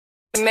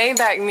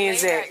Maybach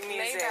music.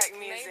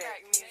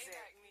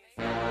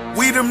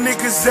 We them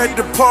niggas at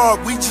the park,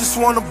 we just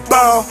wanna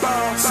ball.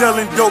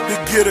 Selling dope to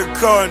get a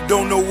car and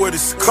don't know what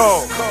it's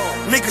called.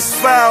 Niggas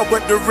foul,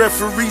 but the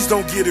referees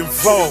don't get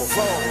involved.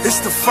 It's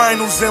the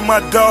finals and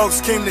my dogs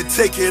came to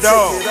take it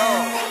all.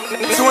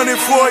 2014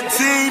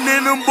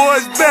 and them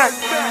boys back.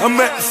 I'm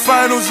at the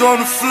finals on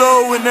the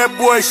floor and that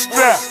boy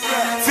strapped.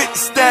 50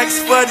 stacks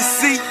for the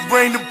seat,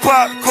 bring the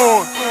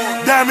popcorn.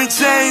 Diamond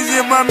chains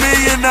in my $1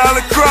 million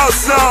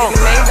cross on.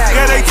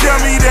 Yeah, they tell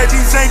me that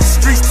these ain't the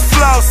streets to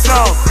floss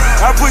on.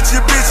 I put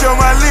your bitch on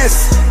my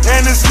list,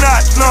 and it's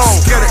not long.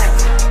 Get it?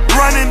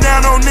 Running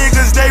down on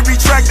niggas, they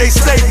retract their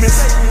statements.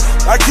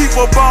 I keep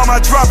a bomb, I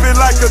drop it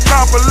like a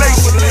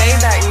compilation.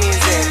 Maybach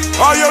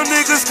music. All your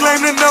niggas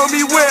claim to know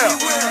me well.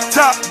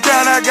 Top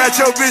down, I got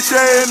your bitch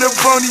hair in a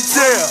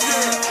ponytail.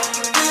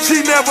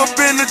 She never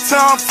been a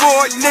Tom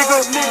Ford, nigga,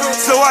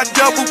 so I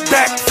double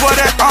back for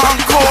that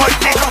encore,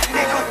 nigga.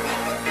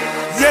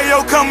 Yeah,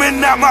 yo,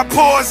 coming out my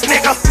pores,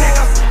 nigga.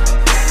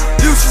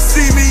 You should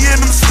see me in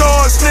them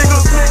stores, nigga.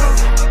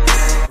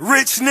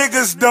 Rich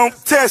niggas don't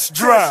test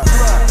drive.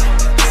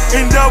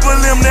 In double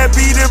M, that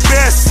be the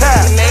best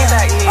high.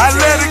 I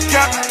let her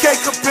count the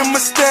cake up in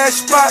my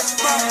stash spot.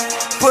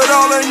 Put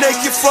all her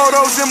naked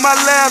photos in my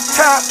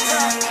laptop.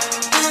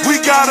 We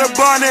got a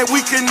bond that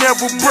we can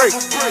never break.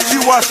 She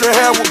wash her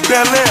hair with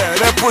Bel Air,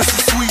 that pussy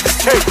sweet as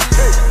cake.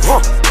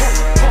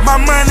 My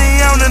money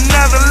on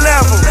another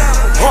level.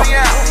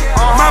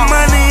 My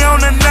money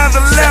on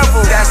another level.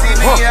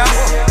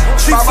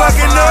 She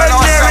fucking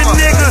ordinary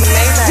niggas.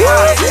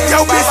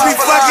 Yo, bitch be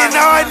fucking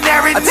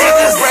ordinary niggas. I took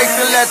a break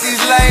to let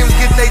these lames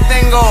get they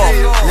thing off.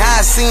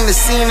 Now I seen the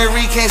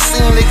scenery, can't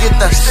seem to get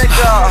the shit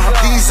off.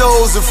 These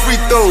O's are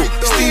free throw.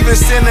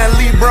 Stevenson and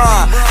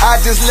LeBron, I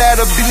just let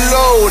her be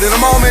low. In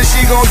a moment she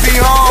gon' be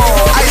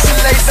home.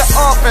 Isolate the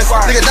offense,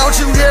 nigga, don't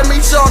you hear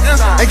me talking?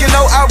 And you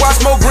know I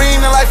watch more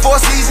green than like 4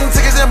 season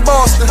tickets in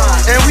Boston.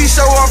 And we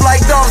show off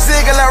like Dolph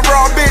Ziggler, let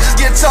raw bitches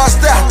get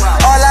tossed out.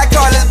 All I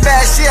call is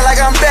bad shit, like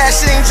I'm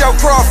bashing Joe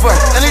Crawford.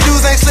 And these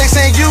dudes ain't slicks,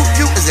 ain't you?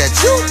 Is that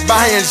you?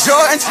 Buying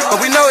Jordans? But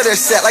we know they're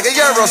set like a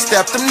Euro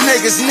step. Them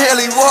niggas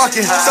nearly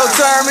walking. So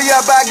turn me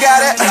up, I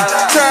got it.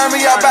 Turn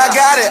me up, I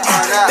got it.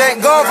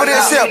 Thank God for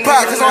this hip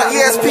hop, cause on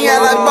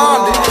ESPN I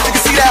bombed it. You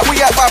can see that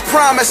we up, I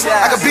promise.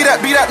 I can beat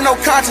up, no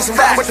conscience. I'm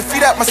riding with the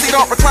feet up, my seat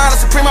on recliner.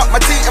 Supreme up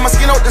my teeth and my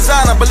skin on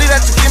designer. Believe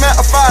that you came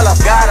out a filer.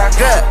 Got her,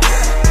 good.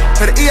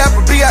 Put the E up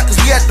or B up, cause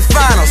we at the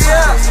finals.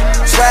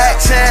 Swag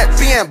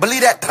champion,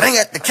 believe that ring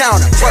at the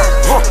counter.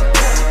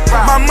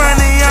 My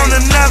money on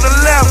another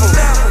level.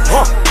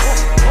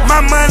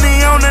 My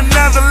money on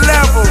another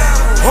level.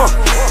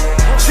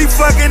 She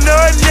fucking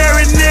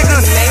ordinary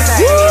niggas.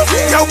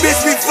 Yo, bitch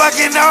be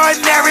fucking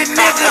ordinary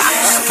niggas.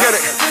 Get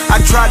it? I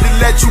tried to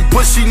let you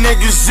pussy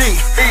niggas eat.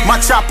 My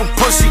chopper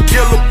pussy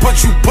killer,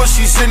 put you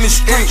pussies in the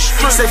street.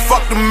 Say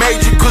fuck the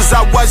major, cause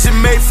I wasn't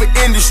made for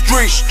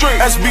industry.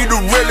 Let's be the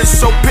realest,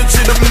 so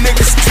picture them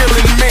niggas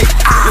killing me.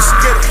 Let's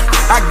get it.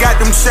 I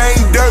got them same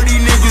dirty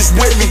niggas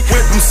with me.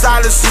 Them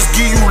silencers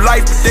give you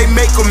life, but they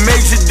make a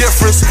major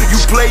difference. You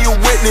play a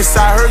witness,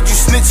 I heard you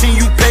snitching,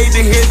 you paid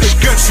to hit it.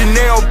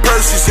 Chanel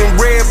purses and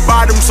red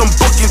bottoms, I'm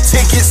booking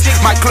tickets.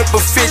 My clip of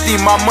 50,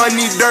 my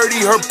money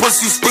dirty, her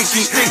pussy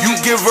sticky. You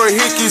give her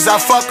hickeys, I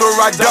fuck her,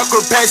 I duck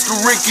her past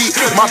the Ricky.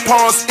 My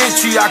palms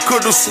itchy, I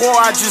could've swore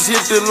I just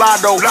hit the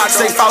lotto.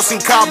 Safe house in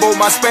Cabo,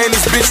 my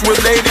Spanish bitch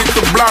related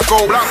to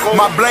Blanco.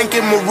 My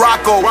blanket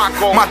Morocco,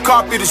 my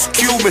carpet is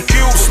Cuban.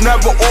 It's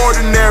never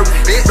ordinary,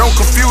 don't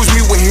confuse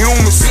me with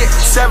humans.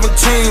 17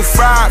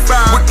 fried,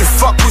 what the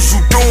fuck was you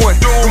doing?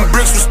 Them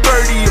bricks was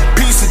 30 a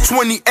piece and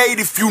 28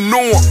 if you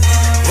knew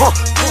them.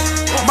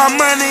 My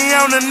money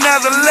on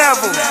another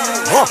level.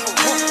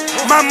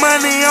 My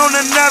money on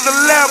another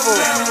level.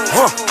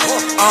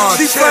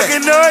 She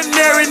fucking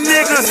ordinary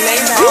niggas.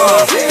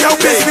 Yo,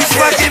 bitch be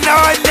fucking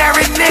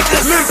ordinary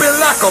niggas. Limping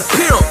like a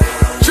pimp,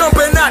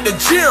 jumping out the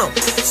gym.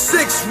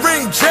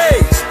 6-ring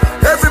J's,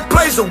 every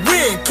play's a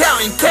win.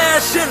 Counting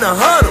cash in the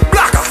huddle.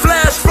 Block a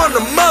flash from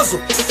the muzzle.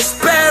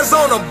 Spaz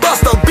on a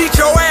buster, beat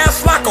your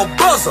ass like a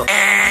buzzer.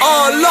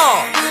 Oh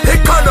Lord,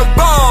 here come the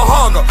ball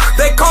hogger.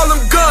 They call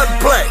him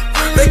Gunplay,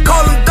 they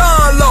call him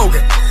Don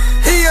Logan.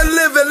 He a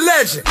living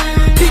legend.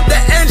 Keep the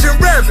engine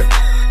revving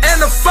and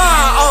the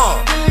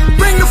firearm.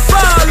 Bring the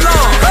fire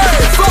alarm.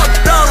 Hey, fuck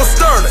Donald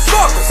Sterling.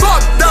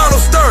 Fuck Donald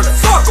Sterling.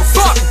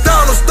 Fuck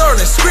Donald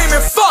Sterling.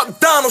 Screaming fuck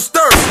Donald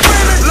Sterling.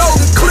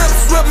 Loading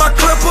clips with my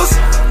clippers.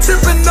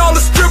 Tipping all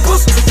the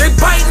strippers. They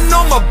biting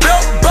on my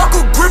belt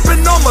buckle,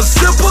 gripping on my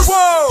zippers.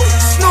 Whoa,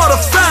 snort a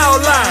foul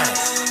line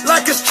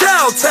like it's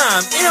child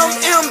time.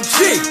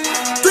 MMG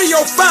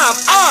 305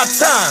 our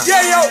time.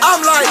 Yeah, yo,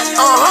 I'm like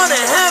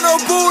 100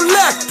 Hannibal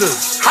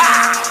Lecters.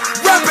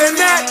 Reppin'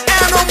 that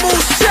animal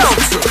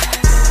shelter.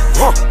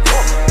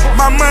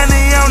 My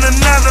money on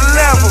another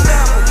level.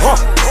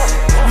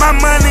 My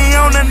money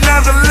on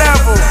another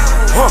level.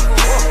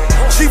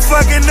 She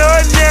fucking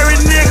ordinary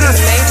niggas.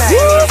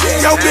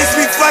 Yo, bitch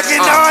be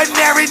fucking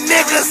ordinary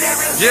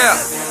niggas. Yeah,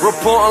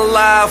 reporting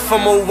live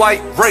from a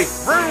white rape.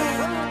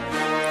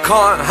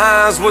 Caught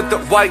Hines with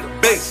the white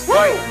base.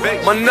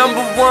 My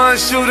number one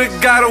shooter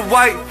got a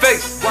white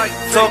face.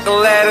 Talking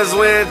ladders,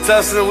 we ain't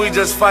tussling, we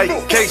just fight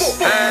case.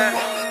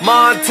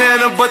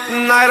 Montana, but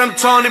tonight I'm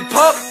Tony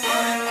Puck.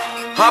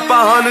 Hop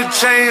 100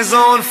 chains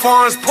on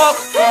foreign puck.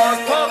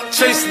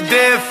 Chasing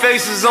dead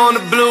faces on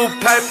the blue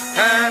paper.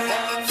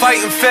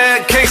 Fighting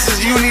fat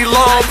cases, you need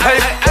long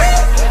paper.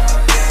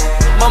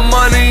 My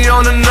money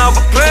on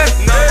another plate.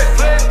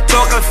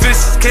 Talking fish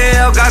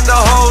scale, got the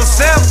whole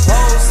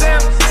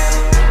sample.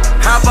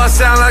 How I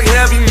sound like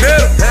heavy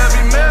metal?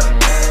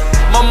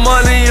 My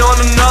money on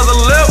another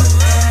level.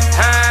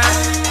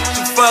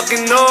 She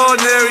fucking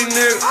ordinary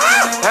nigga.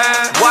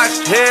 Watch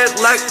head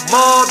like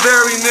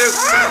Mulberry nigga.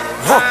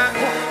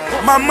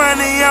 My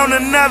money on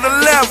another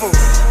level.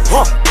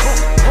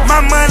 My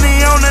money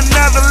on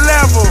another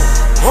level.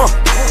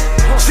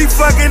 She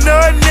fucking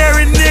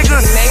ordinary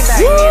niggas.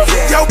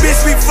 Yo bitch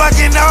be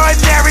fucking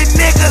ordinary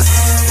niggas.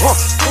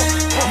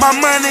 My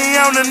money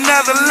on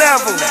another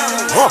level.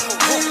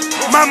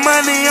 My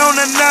money on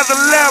another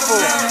level.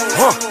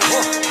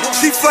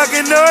 She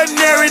fucking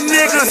ordinary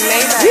niggas.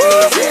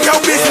 Yo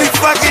bitch be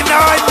fucking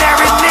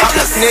ordinary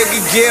niggas. Nigga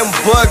getting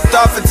bucked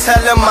off and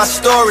telling my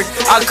story.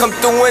 I come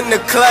through in the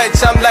clutch,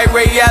 I'm like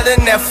Ray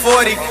Allen at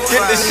 40.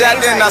 Hit the shot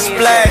then I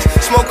splash,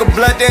 smoke a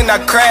blunt then I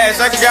crash.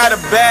 I got a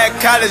bad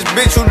college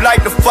bitch who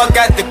like to fuck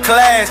out the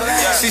class.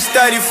 She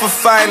studied for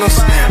finals,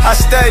 I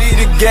studied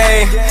the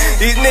game.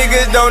 These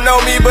niggas don't know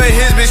me but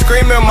his bitch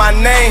screaming my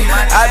name.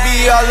 I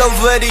be all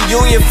over the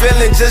union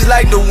feeling just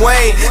like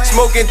Dwayne.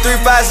 Smoking 3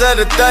 5s of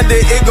the thunder,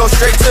 it goes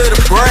straight to the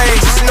brain.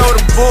 Just know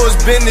the Bulls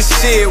been the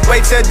shit,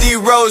 wait till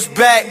D-Rose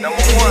back.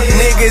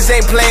 Niggas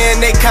ain't playing,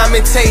 they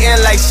commentating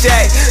like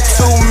Shaq.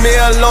 2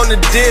 mil on the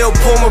deal,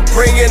 Puma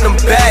bringing them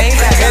back.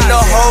 And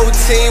the whole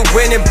team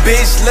winning,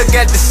 bitch, look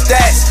at the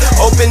stats.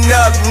 Open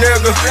up,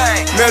 nigga,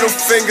 middle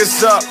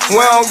fingers up.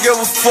 We don't give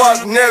a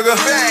fuck, nigga.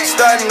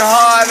 Starting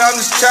hard, I'm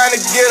just trying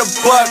to get a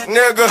buck,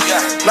 nigga.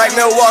 Like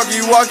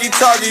Milwaukee,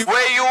 walkie-talkie,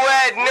 where you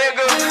at,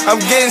 nigga? I'm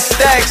getting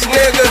stacks,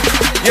 nigga,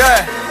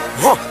 yeah.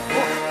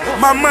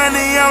 My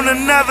money on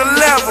another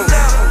level.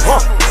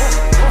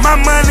 My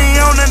money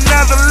on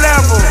another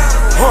level.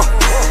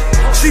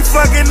 She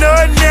fucking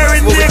ordinary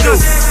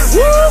niggas.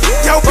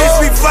 Yo bitch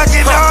be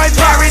fucking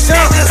ordinary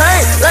niggas.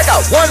 Like I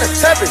won a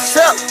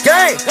championship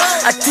game.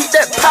 I keep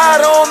that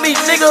powder on me,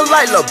 nigga,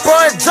 like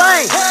LeBron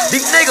James.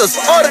 These niggas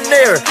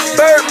ordinary,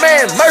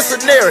 Birdman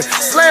mercenary.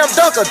 Slam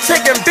dunk a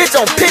chicken bitch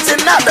on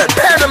pitching out the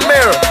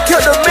Panamera.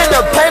 Killed them in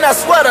the paint, I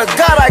swear to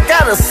God I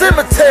got a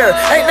cemetery.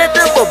 Ain't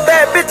nothing but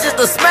bad bitches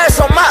to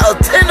smash on my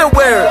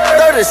itinerary.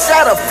 30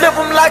 shot, I flip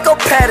them like a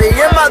patty.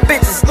 And my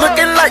bitches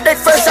looking like they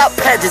fresh out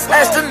patches.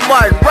 Aston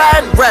Martin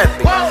riding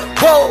rapid.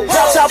 Whoa,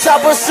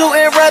 chopper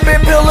shooting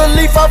rapping, peel a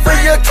leaf off of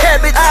your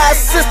cabbage. I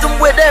assist them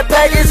with that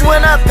package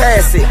when I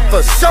pass it. For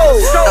sure,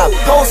 I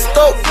post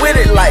up with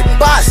it like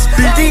Bosch.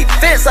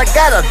 Defense, I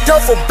got a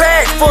duffel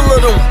bag full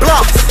of them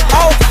blocks.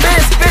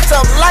 Offense, bitch,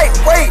 I'm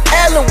lightweight,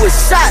 Allen with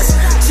shots.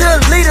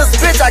 Cheerleaders,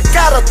 bitch, I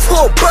got a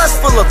tour bus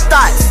full of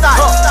thoughts.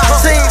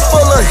 Team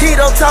full of heat,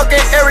 I'm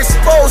talking Eric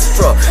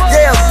Spoelstra.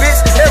 Yeah,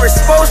 bitch, Eric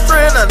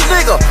Spoelstra and a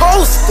nigga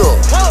holster.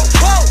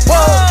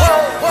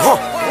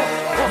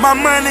 My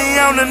money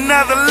on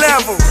another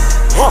level.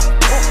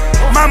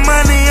 My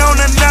money on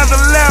another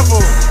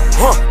level.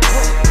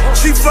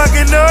 She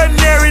fucking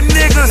ordinary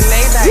niggas.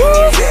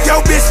 Yo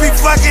bitch be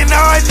fucking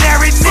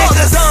ordinary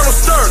niggas. Fuck Donald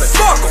Sterling.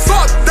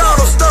 Fuck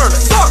Donald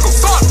Sterling. Fuck